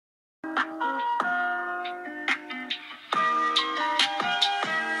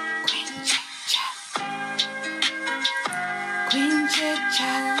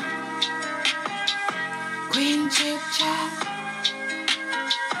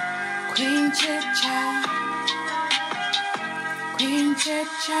Queen Chit Chat. Queen Chit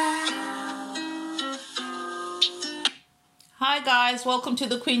Chat. Hi guys, welcome to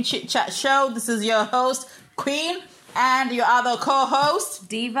the Queen Chit Chat show. This is your host, Queen, and your other co-host,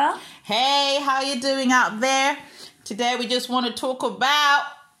 Diva. Hey, how you doing out there? Today we just want to talk about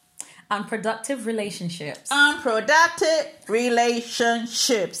Unproductive relationships. unproductive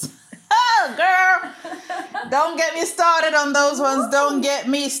relationships. Oh, girl. Don't get me started on those ones. Don't get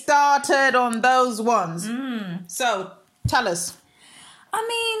me started on those ones. So, tell us. I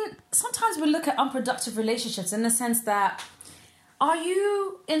mean, sometimes we look at unproductive relationships in the sense that, are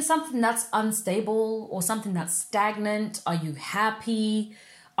you in something that's unstable or something that's stagnant? Are you happy?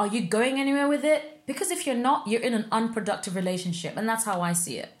 Are you going anywhere with it? Because if you're not, you're in an unproductive relationship. And that's how I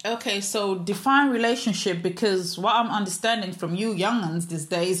see it. Okay, so define relationship, because what I'm understanding from you young'uns these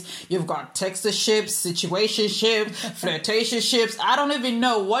days, you've got texterships, situationships, flirtationships. I don't even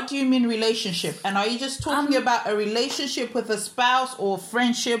know. What do you mean relationship? And are you just talking about a relationship with a spouse or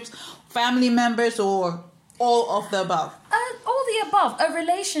friendships, family members, or all of the above? All the above. A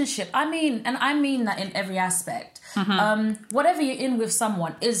relationship. I mean that in every aspect. Whatever you're in with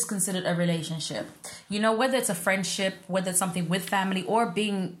someone is considered a relationship. You know, whether it's a friendship, whether it's something with family, or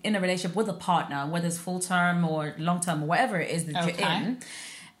being in a relationship with a partner, whether it's full-term or long-term or whatever it is that you're in.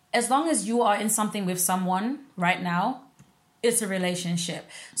 As long as you are in something with someone right now, it's a relationship.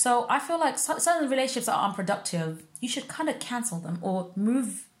 So I feel like certain relationships are unproductive. You should kind of cancel them or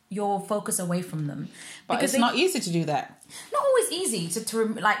move your focus away from them. But because it's not easy to do that. Not always easy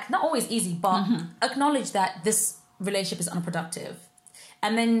not always easy, but acknowledge that this relationship is unproductive.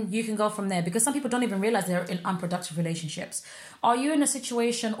 And then you can go from there, because some people don't even realize they're in unproductive relationships. Are you in a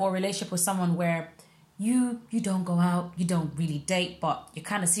situation or relationship with someone where you don't go out, you don't really date, but you're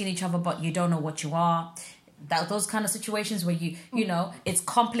kind of seeing each other, but you don't know what you are? Those kind of situations where you know, it's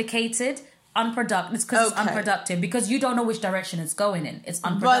complicated. Unproductive. It's because it's unproductive, because you don't know which direction it's going in. It's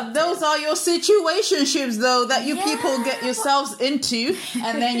unproductive. But those are your situationships, though, that you people get yourselves into,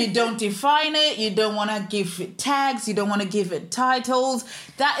 and then you don't define it. You don't want to give it tags. You don't want to give it titles.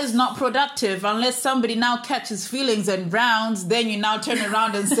 That is not productive unless somebody now catches feelings and rounds. Then you now turn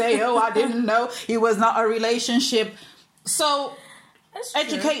around and say, "Oh, I didn't know it was not a relationship." So,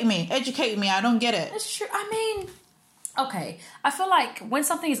 educate me. I don't get it. It's true. I mean, okay, I feel like when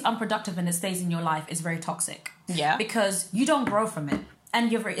something is unproductive and it stays in your life, it's very toxic. Yeah. Because you don't grow from it. And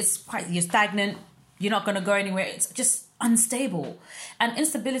you're stagnant. You're not going to go anywhere. It's just unstable. And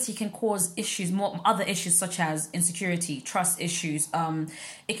instability can cause other issues such as insecurity, trust issues.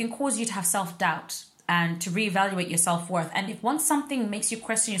 It can cause you to have self-doubt and to reevaluate your self-worth. And if once something makes you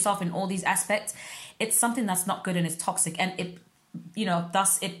question yourself in all these aspects, it's something that's not good and it's toxic. And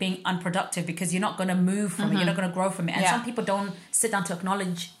thus it being unproductive, because you're not going to move from it, you're not going to grow from it. And some people don't sit down to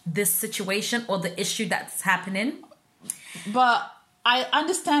acknowledge this situation or the issue that's happening. But I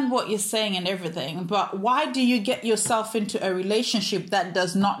understand what you're saying and everything, but why do you get yourself into a relationship that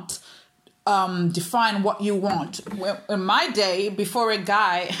does not define what you want? In my day, before a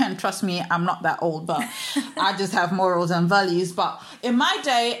guy, and trust me, I'm not that old, but I just have morals and values, but in my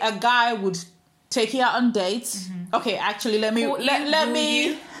day, a guy would take you out on dates. Okay, actually, let me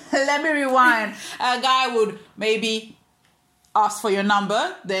rewind. A guy would maybe ask for your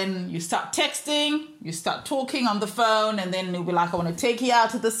number, then you start texting, you start talking on the phone, and then he'll be like, "I want to take you out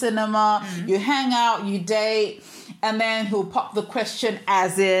to the cinema." You hang out, you date, and then he'll pop the question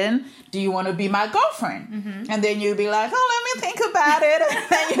as in, "Do you want to be my girlfriend?" And then you'll be like, "Oh, let me think about it." And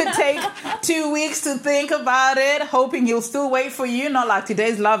then you take 2 weeks to think about it, hoping he'll still wait for you. Not like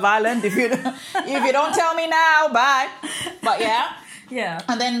today's Love Island. If you don't tell me now, bye. But yeah.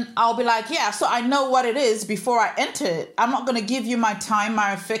 And then I'll be like, yeah, so I know what it is before I enter it. I'm not going to give you my time,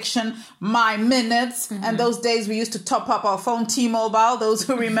 my affection, my minutes. And those days we used to top up our phone, T-Mobile, those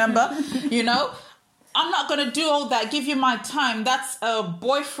who remember, I'm not going to do all that, give you my time. That's a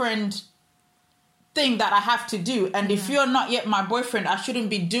boyfriend thing that I have to do. And if you're not yet my boyfriend, I shouldn't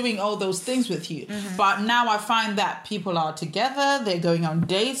be doing all those things with you. But now I find that people are together, they're going on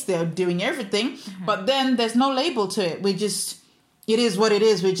dates, they're doing everything. But then there's no label to it. It is what it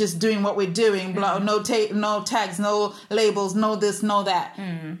is. We're just doing what we're doing. No tags, no labels, no this, no that.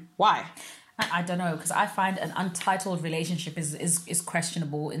 Why? I don't know, because I find an untitled relationship is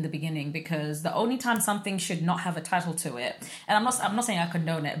questionable in the beginning, because the only time something should not have a title to it, and I'm not saying I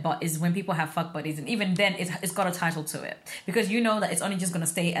condone it, but is when people have fuck buddies, and even then it's got a title to it, because you know that it's only just going to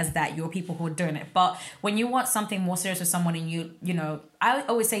stay as that. You're people who are doing it. But when you want something more serious with someone, and you know, I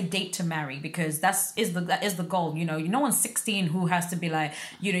always say date to marry, because that is the goal. No one's 16 who has to be like,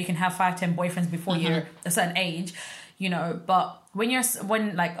 you can have 5-10 boyfriends before you're a certain age, but when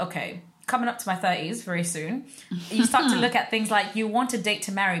coming up to my 30s very soon, you start to look at things like you want to date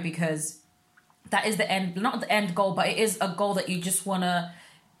to marry because that is the end, not the end goal, but it is a goal that you just want to,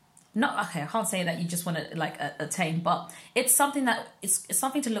 I can't say that you just want to like attain, but it's something that it's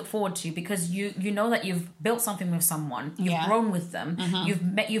something to look forward to because you know that you've built something with someone, you've grown with them,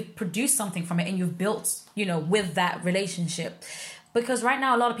 you've produced something from it, and you've built, with that relationship. Because right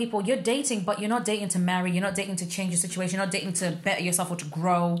now, a lot of people, you're dating, but you're not dating to marry. You're not dating to change your situation. You're not dating to better yourself or to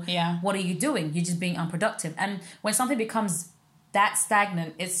grow. Yeah. What are you doing? You're just being unproductive. And when something becomes that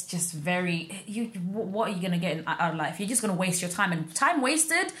stagnant, it's just what are you going to get out of life? You're just going to waste your time. And time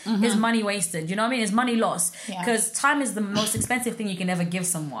wasted is money wasted. You know what I mean? It's money lost. Because time is the most expensive thing you can ever give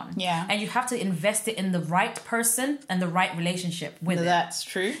someone. Yeah. And you have to invest it in the right person and the right relationship with it. That's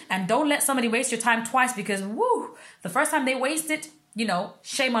true. And don't let somebody waste your time twice because, the first time they waste it,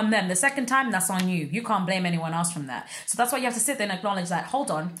 shame on them. The second time, that's on you. You can't blame anyone else from that. So that's why you have to sit there and acknowledge that,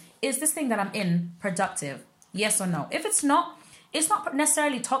 hold on, is this thing that I'm in productive? Yes or no? If it's not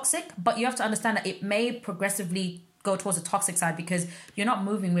necessarily toxic, but you have to understand that it may progressively go towards the toxic side because you're not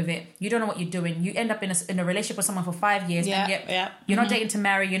moving with it. You don't know what you're doing. You end up in a relationship with someone for 5 years and yet you're not dating to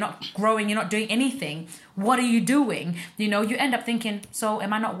marry. You're not growing. You're not doing anything. What are you doing? You end up thinking, so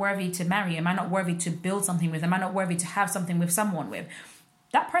am I not worthy to marry? Am I not worthy to build something with? Am I not worthy to have something with someone with?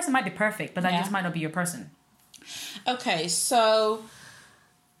 That person might be perfect, but that just might not be your person. Okay, so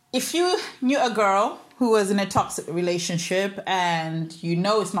if you knew a girl who was in a toxic relationship and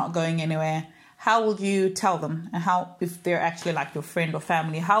it's not going anywhere, how would you tell them? And how, if they're actually like your friend or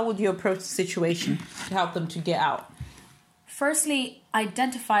family, how would you approach the situation to help them to get out? Firstly,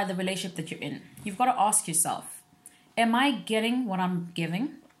 identify the relationship that you're in. You've got to ask yourself, am I getting what I'm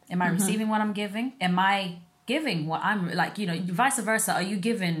giving? Am I receiving what I'm giving? Am I giving what I'm vice versa? Are you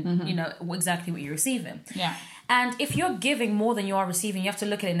giving, exactly what you're receiving? Yeah. And if you're giving more than you are receiving, you have to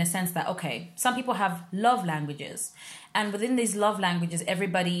look at it in the sense that, okay, some people have love languages. And within these love languages,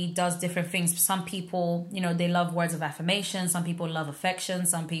 everybody does different things. Some people, they love words of affirmation. Some people love affection.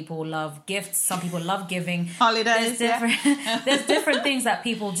 Some people love gifts. Some people love giving. Holidays, there's different things that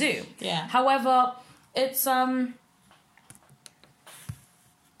people do. Yeah. However, it's... Sorry,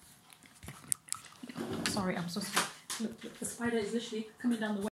 I'm so sorry. Look, the spider is literally coming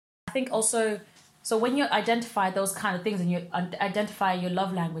down the way. I think also... So when you identify those kind of things and you identify your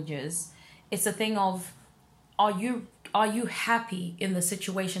love languages, it's a thing of, are you happy in the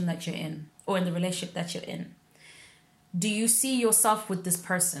situation that you're in or in the relationship that you're in? Do you see yourself with this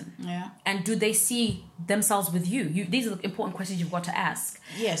person? Yeah. And do they see themselves with you? These are the important questions you've got to ask.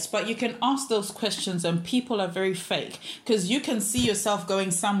 Yes, but you can ask those questions and people are very fake because you can see yourself going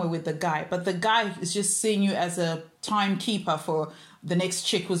somewhere with the guy, but the guy is just seeing you as a timekeeper for the next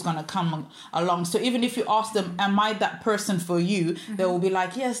chick who's going to come along. So even if you ask them, am I that person for you? They will be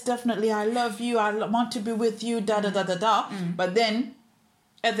like, yes, definitely. I love you. I want to be with you, da-da-da-da-da. But then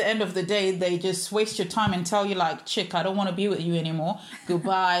at the end of the day, they just waste your time and tell you like, chick, I don't want to be with you anymore.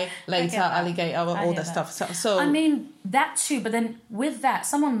 Goodbye, later, alligator, all that stuff. So I mean, that too. But then with that,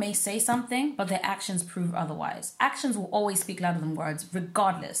 someone may say something, but their actions prove otherwise. Actions will always speak louder than words,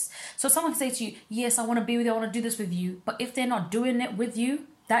 regardless. So someone can say to you, yes, I want to be with you. I want to do this with you. But if they're not doing it with you,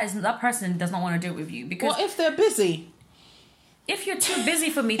 that person does not want to do it with you. Because if they're busy. If you're too busy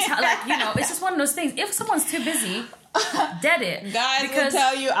for me, it's just one of those things. If someone's too busy, dead it. Guys will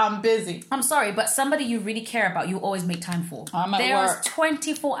tell you I'm busy. I'm sorry, but somebody you really care about, you always make time for. I'm at work. There's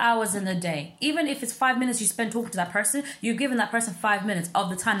 24 hours in a day. Even if it's 5 minutes you spend talking to that person, you're giving that person 5 minutes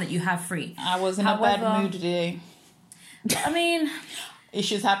of the time that you have free. I was in a bad mood today. I mean...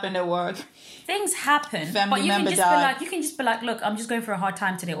 Issues happen at work. Things happen. Family but member died. You can just be like, look, I'm just going through a hard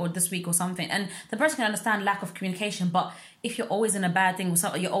time today or this week or something. And the person can understand lack of communication. But if you're always in a bad thing or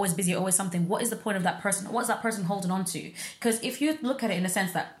something, you're always busy, always something, what is the point of that person? What's that person holding on to? Because if you look at it in the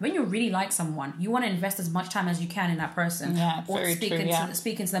sense that when you really like someone, you want to invest as much time as you can in that person. Yeah, or very speaking true,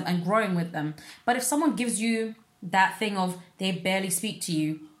 speaking to them and growing with them. But if someone gives you that thing of they barely speak to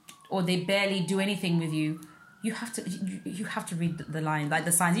you or they barely do anything with you, you have to read the line, like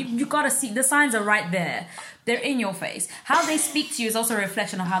the signs. You got to see, the signs are right there. They're in your face. How they speak to you is also a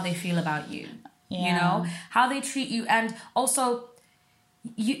reflection of how they feel about you. Yeah. How they treat you. And also,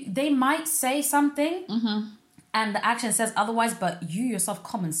 they might say something and the action says otherwise, but you yourself,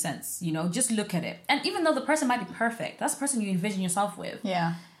 common sense, just look at it. And even though the person might be perfect, that's the person you envision yourself with.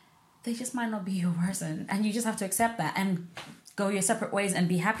 Yeah. They just might not be your person. And you just have to accept that and go your separate ways and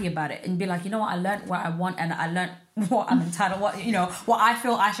be happy about it and be like, you know what, I learned what I want and I learned what I'm entitled, what I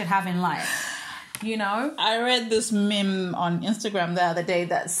feel I should have in life. I read this meme on Instagram the other day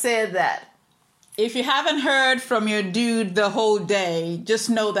that said that if you haven't heard from your dude the whole day, just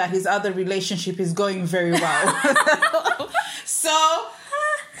know that his other relationship is going very well. So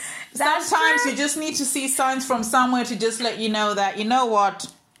sometimes you just need to see signs from somewhere to just let you know that, you know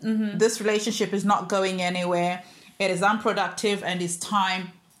what, this relationship is not going anywhere. It is unproductive and it's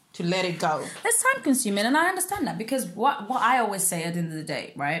time to let it go. It's time consuming, and I understand that, because what I always say at the end of the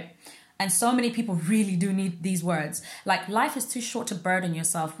day, right? And so many people really do need these words. Like, life is too short to burden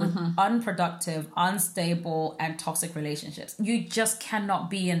yourself with unproductive, unstable, and toxic relationships. You just cannot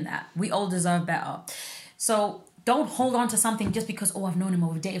be in that. We all deserve better. So don't hold on to something just because, I've known him,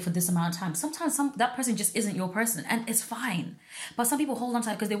 or we've dated for this amount of time. Sometimes that person just isn't your person, and it's fine. But some people hold on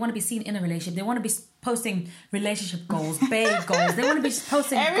to it because they want to be seen in a relationship. They want to be posting relationship goals, babe goals. They want to be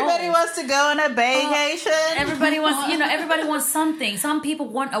posting Everybody goals. wants to go on a vacation. Everybody wants something. Some people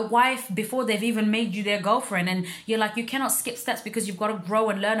want a wife before they've even made you their girlfriend, and you're like, you cannot skip steps because you've got to grow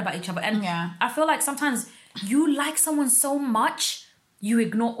and learn about each other. And I feel like sometimes you like someone so much, you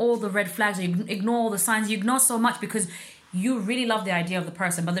ignore all the red flags, or you ignore all the signs, you ignore so much because you really love the idea of the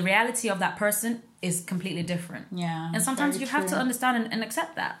person, but the reality of that person is completely different. Yeah. And sometimes you have to understand and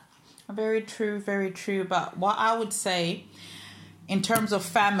accept that. Very true, very true. But what I would say, in terms of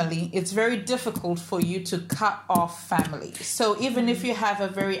family, it's very difficult for you to cut off family. So even if you have a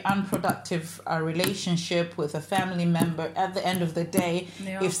very unproductive relationship with a family member, at the end of the day,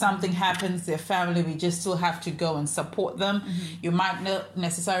 if something happens, their family, we just still have to go and support them. You might not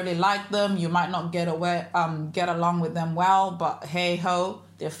necessarily like them. You might not get along with them well, but hey ho,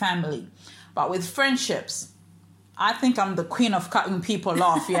 they're family. But with friendships, I think I'm the queen of cutting people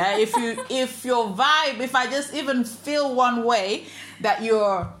off. Yeah, if your vibe, if I just even feel one way that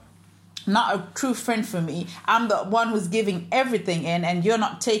you're not a true friend for me, I'm the one who's giving everything in, and you're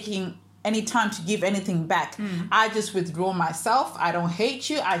not taking any time to give anything back. I just withdraw myself. I don't hate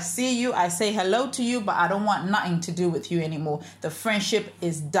you. I see you. I say hello to you, but I don't want nothing to do with you anymore. The friendship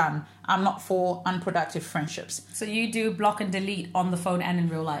is done. I'm not for unproductive friendships. So you do block and delete on the phone and in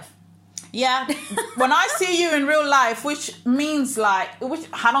real life? Yeah, when I see you in real life, which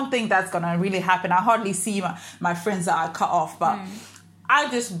I don't think that's going to really happen. I hardly see my friends that I cut off, but I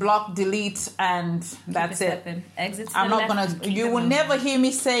just block, delete, and that's it. Exit. I'm not going to, you will never hear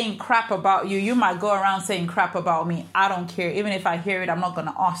me saying crap about you. You might go around saying crap about me. I don't care. Even if I hear it, I'm not going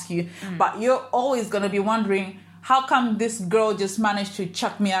to ask you. But you're always going to be wondering, how come this girl just managed to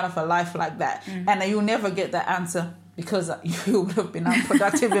chuck me out of her life like that? And you'll never get the answer. Because you would have been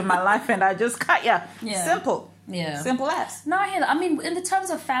unproductive in my life and I just cut you. Yeah. Simple. Yeah. Simple as. No, I hear that. I mean, in the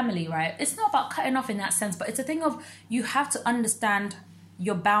terms of family, right? It's not about cutting off in that sense, but it's a thing of you have to understand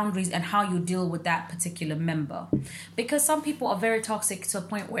your boundaries and how you deal with that particular member. Because some people are very toxic to a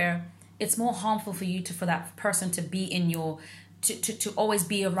point where it's more harmful for that person to be in your... To always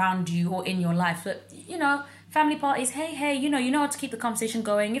be around you or in your life. But, family parties, hey, you know how to keep the conversation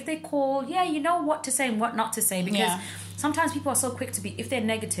going. If they call, you know what to say and what not to say. Because sometimes people are so quick to be, if they're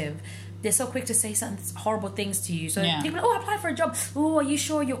negative, they're so quick to say some horrible things to you. So people are apply for a job. Oh, are you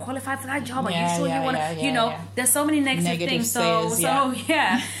sure you're qualified for that job? Are you sure you want to, there's so many negative things.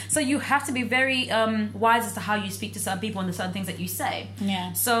 So you have to be very wise as to how you speak to certain people and the certain things that you say.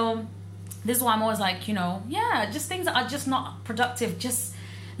 Yeah. So this is why I'm always like, just things that are just not productive. Just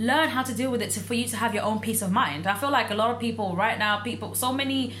learn how to deal with it for you to have your own peace of mind. I feel like a lot of people right now, so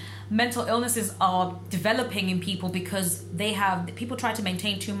many mental illnesses are developing in people because people try to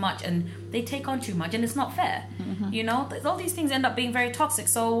maintain too much and they take on too much, and it's not fair. All these things end up being very toxic.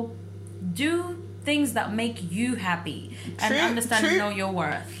 So do things that make you happy and understand and know your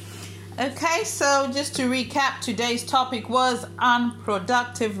worth. Okay, so just to recap, today's topic was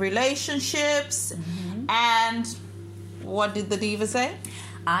unproductive relationships. And what did the diva say?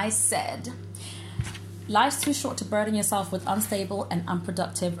 I said, life's too short to burden yourself with unstable and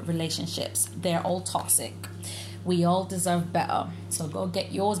unproductive relationships. They're all toxic. We all deserve better. So go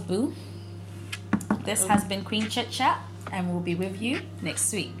get yours, boo. This has been Queen Chit Chat, and we'll be with you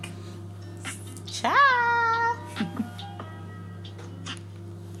next week. Ciao.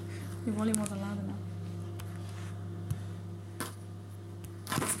 Your volume wasn't loud enough.